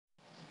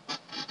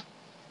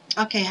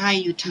Okay, hi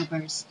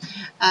YouTubers.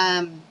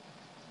 Um,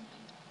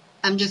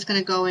 I'm just going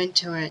to go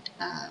into it.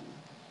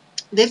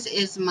 This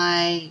is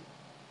my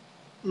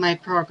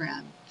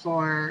program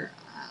for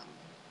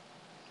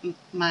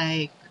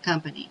my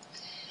company,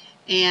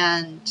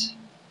 and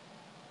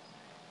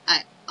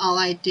all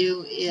I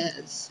do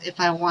is if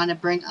I want to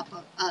bring up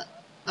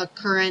a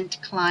current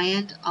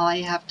client, all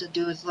I have to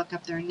do is look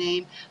up their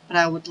name, but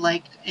I would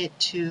like it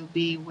to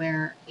be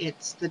where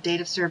it's the date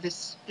of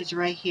service is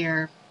right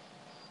here,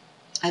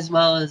 as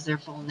well as their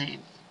full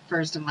name,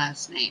 first and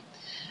last name.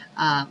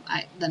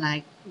 Then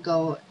I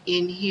go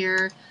in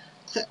here,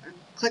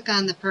 click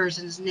on the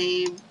person's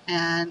name,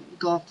 and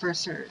go for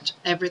search.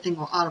 Everything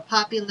will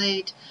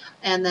auto-populate,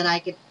 and then I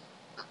can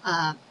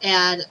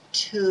add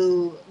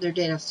to their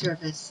date of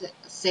service.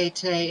 Say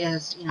today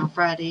is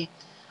Friday,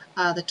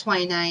 the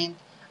 29th,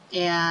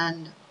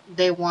 and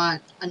they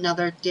want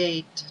another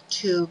date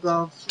to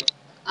go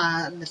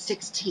on the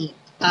 16th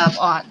of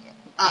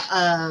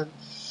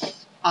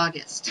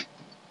August.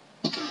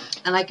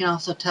 And I can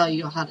also tell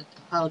you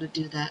how to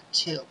do that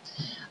too,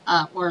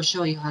 or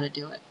show you how to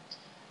do it.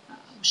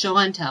 Show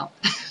and tell.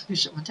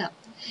 Show and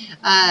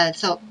tell.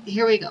 So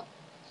here we go.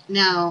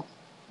 Now,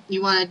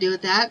 you want to do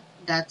that?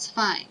 That's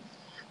fine.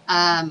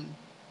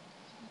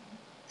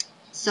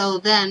 So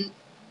then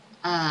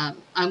I'm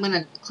going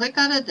to click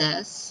out of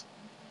this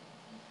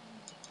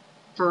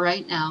for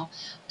right now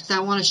because I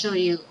want to show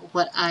you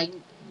what I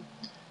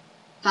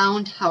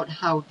found out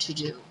how to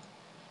do.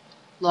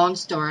 Long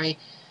story.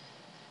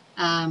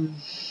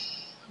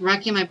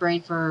 Racking my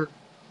brain for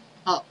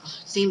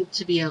seemed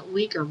to be a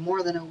week or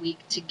more than a week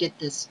to get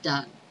this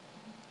done.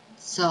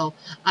 So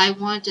I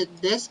wanted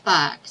this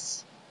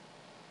box,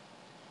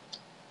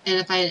 and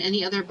if I had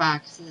any other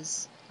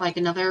boxes, like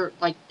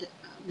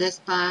this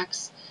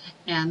box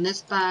and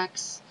this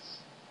box,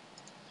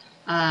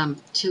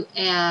 to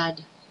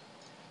add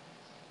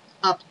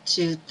up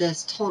to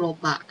this total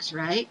box,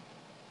 right?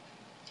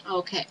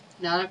 Okay,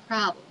 not a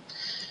problem.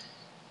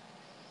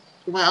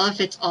 Well, if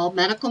it's all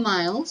medical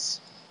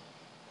miles,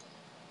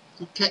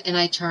 okay, and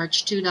I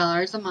charge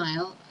 $2 a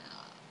mile,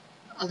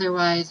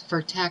 otherwise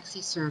for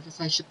taxi service,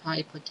 I should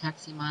probably put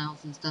taxi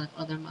miles instead of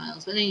other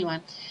miles. But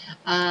anyway,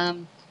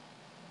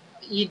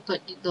 you'd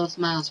put those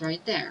miles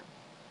right there.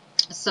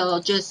 So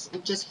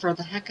just for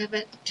the heck of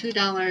it,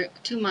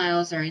 $2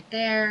 miles right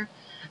there.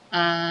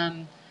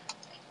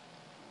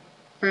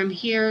 From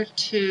here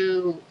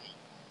to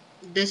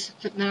this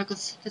medical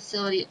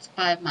facility, it's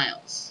 5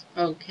 miles.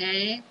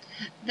 Okay,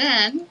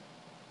 then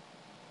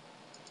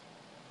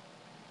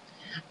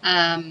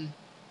and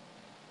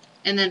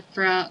then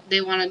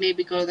they want to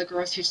maybe go to the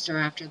grocery store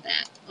after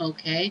that.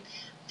 Okay,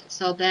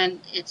 so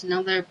then it's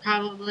another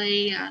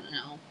probably, I don't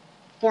know,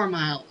 4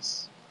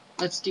 miles.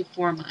 Let's do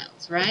 4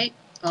 miles, right?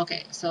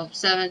 Okay, so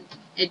 7.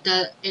 It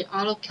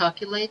auto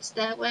calculates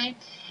that way,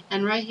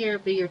 and right here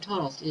would be your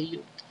total. So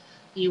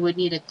you would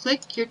need to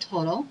click your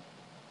total,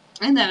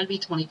 and that would be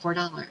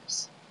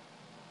 $24.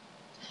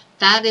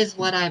 That is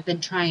what I've been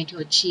trying to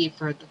achieve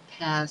for the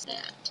past.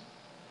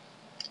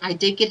 I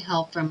did get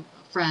help from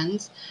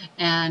friends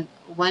and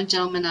one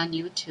gentleman on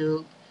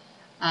YouTube,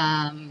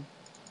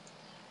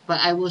 but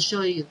I will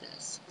show you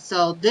this.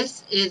 So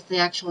this is the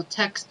actual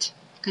text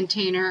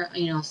container,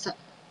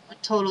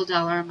 total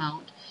dollar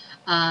amount.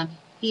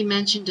 He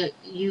mentioned to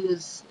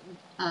use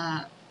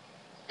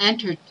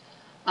enter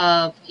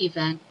of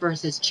event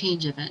versus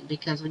change event,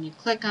 because when you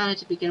click on it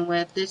to begin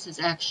with, this is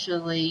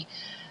actually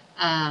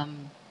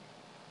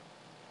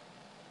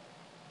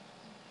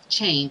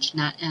change,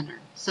 not enter.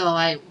 So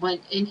I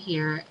went in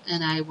here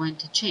and I went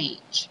to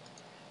change.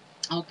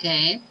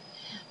 Okay,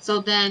 so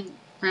then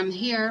from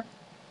here,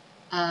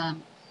 I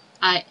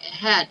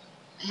had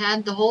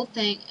the whole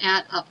thing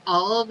add up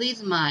all of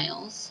these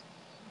miles.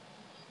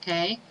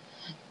 Okay,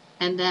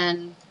 and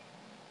then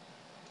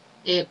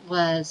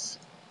it's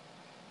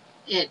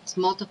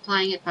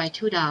multiplying it by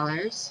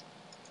 $2,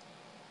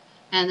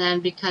 and then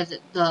because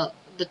the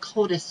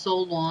code is so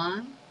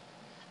long,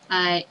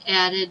 I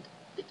added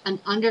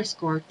an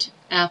underscore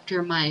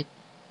after my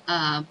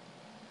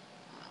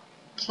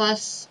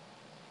plus,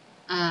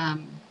 I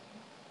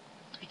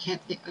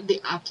can't think,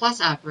 the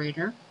plus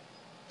operator,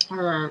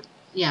 or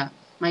yeah,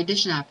 my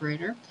addition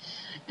operator,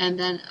 and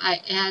then I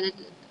added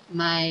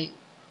my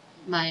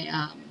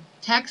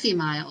taxi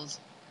miles,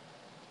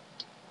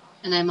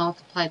 and I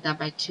multiplied that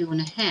by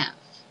 2.5.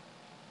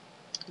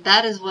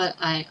 That is what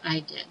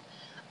I did,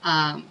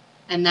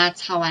 and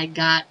that's how I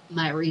got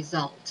my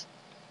result.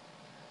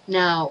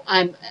 Now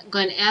I'm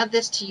going to add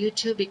this to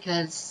YouTube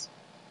because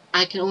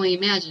I can only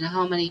imagine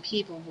how many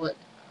people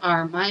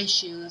are my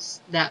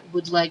shoes that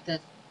would like to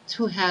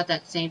have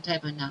that same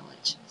type of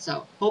knowledge.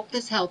 So hope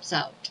this helps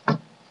out.